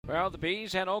Well, the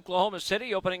Bees and Oklahoma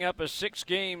City opening up a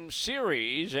 6-game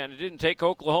series, and it didn't take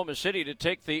Oklahoma City to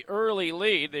take the early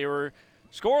lead. They were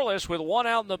scoreless with one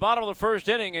out in the bottom of the first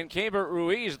inning, and Keibert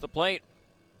Ruiz at the plate.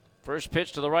 First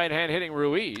pitch to the right hand hitting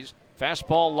Ruiz.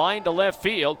 Fastball line to left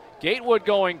field. Gatewood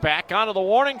going back onto the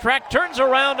warning track, turns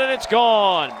around and it's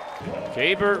gone.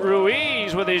 Keibert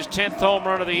Ruiz with his 10th home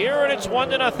run of the year, and it's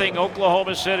 1-0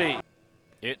 Oklahoma City.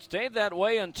 It stayed that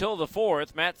way until the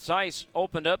fourth. Matt Thaiss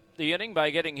opened up the inning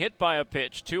by getting hit by a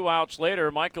pitch. 2 outs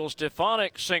later, Michael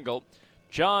Stefanik singled.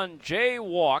 John Jay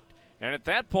walked, and at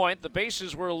that point, the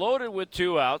bases were loaded with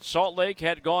 2 outs. Salt Lake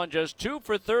had gone just 2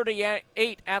 for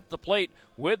 38 at the plate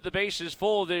with the bases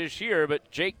full this year,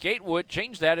 but Jake Gatewood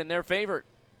changed that in their favor.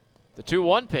 The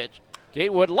 2-1 pitch.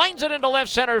 Gatewood lines it into left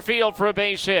center field for a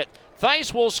base hit.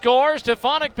 Thaiss will score.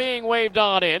 Stefanik being waved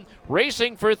on in.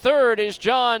 Racing for third is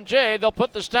John Jay. They'll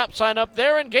put the stop sign up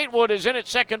there, and Gatewood is in at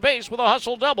second base with a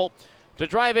hustle double to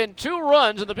drive in 2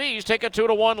 runs, and the Bees take a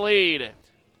 2-1 lead.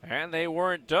 And they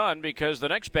weren't done because the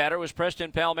next batter was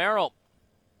Preston Palmeiro.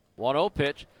 1-0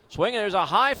 pitch. Swinging, there's a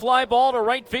high fly ball to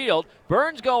right field.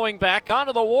 Burns going back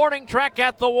onto the warning track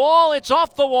at the wall. It's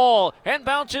off the wall and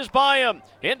bounces by him.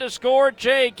 In to score,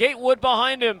 Jay. Gatewood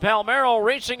behind him. Palmeiro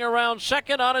racing around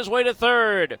second on his way to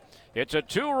third. It's a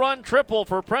 2-run triple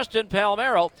for Preston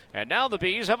Palmeiro, and now the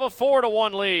Bees have a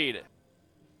 4-1 lead.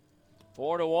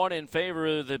 4-1 in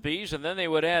favor of the Bees, and then they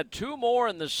would add 2 more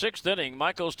in the 6th inning.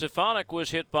 Michael Stefanik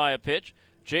was hit by a pitch.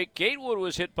 Jake Gatewood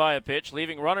was hit by a pitch,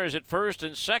 leaving runners at first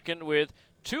and second with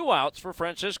 2 outs for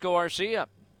Francisco Arcia.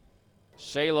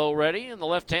 Salo ready, and the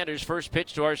left-hander's first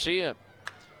pitch to Arcia.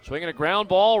 Swinging a ground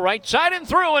ball right side and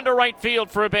through into right field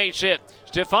for a base hit.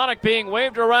 Stefanik being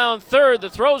waved around third. The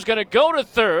throw's going to go to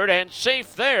third, and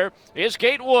safe there is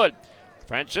Gatewood.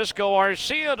 Francisco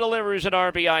Arcia delivers an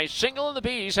RBI single, and the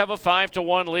Bees have a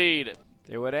 5-1 lead.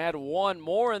 They would add 1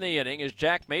 more in the inning as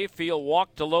Jack Mayfield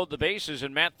walked to load the bases,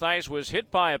 and Matt Thaiss was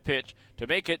hit by a pitch to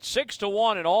make it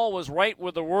 6-1, and all was right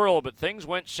with the world, but things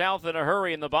went south in a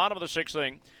hurry in the bottom of the 6th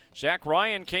inning. Zach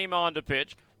Ryan came on to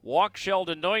pitch, walked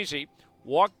Sheldon Noisy,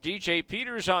 walked DJ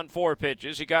Peters on 4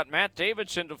 pitches. He got Matt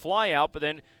Davidson to fly out, but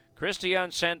then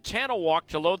Christian Santana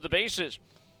walked to load the bases.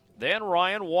 Then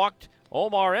Ryan walked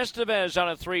Omar Estevez on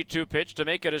a 3-2 pitch to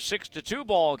make it a 6-2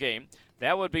 ball game.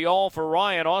 That would be all for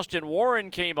Ryan. Austin Warren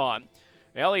came on.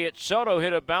 Elliot Soto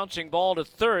hit a bouncing ball to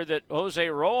third that Jose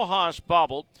Rojas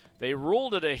bobbled. They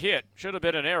ruled it a hit. Should have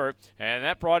been an error, and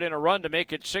that brought in a run to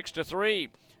make it 6-3.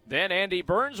 Then Andy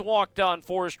Burns walked on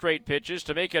 4 straight pitches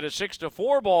to make it a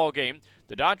 6-4 ball game.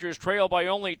 The Dodgers trail by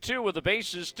only 2 with the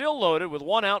bases still loaded with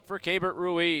 1 out for Keibert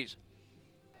Ruiz.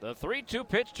 The 3-2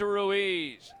 pitch to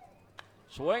Ruiz.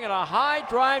 Swinging a high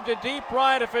drive to deep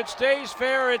right. If it stays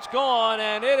fair, it's gone,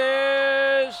 and it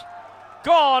is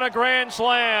gone. A grand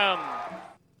slam.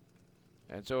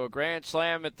 And so a grand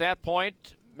slam at that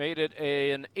point made it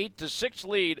an 8-6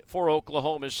 lead for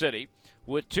Oklahoma City.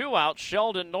 With 2 outs,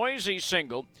 Sheldon Noisy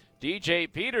singled.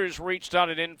 DJ Peters reached on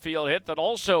an infield hit that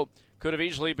also could have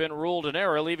easily been ruled an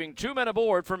error, leaving 2 men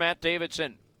aboard for Matt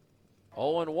Davidson.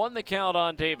 0-1 the count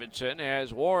on Davidson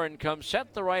as Warren comes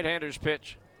set the right-hander's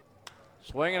pitch.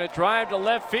 Swinging a drive to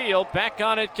left field, back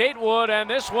on it Gatewood, and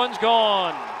this one's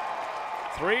gone.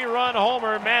 3-run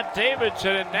homer, Matt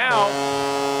Davidson, and now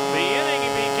the inning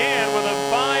began with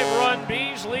a 5-run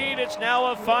Bees lead. It's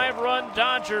now a 5-run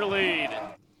Dodger lead.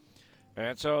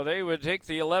 And so they would take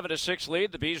the 11-6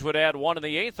 lead. The Bees would add 1 in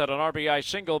the 8th on an RBI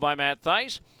single by Matt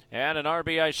Thaiss and an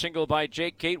RBI single by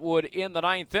Jake Gatewood in the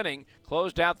 9th inning.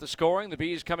 Closed out the scoring. The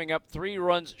Bees coming up 3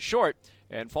 runs short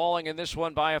and falling in this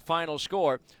one by a final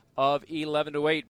score of 11-8.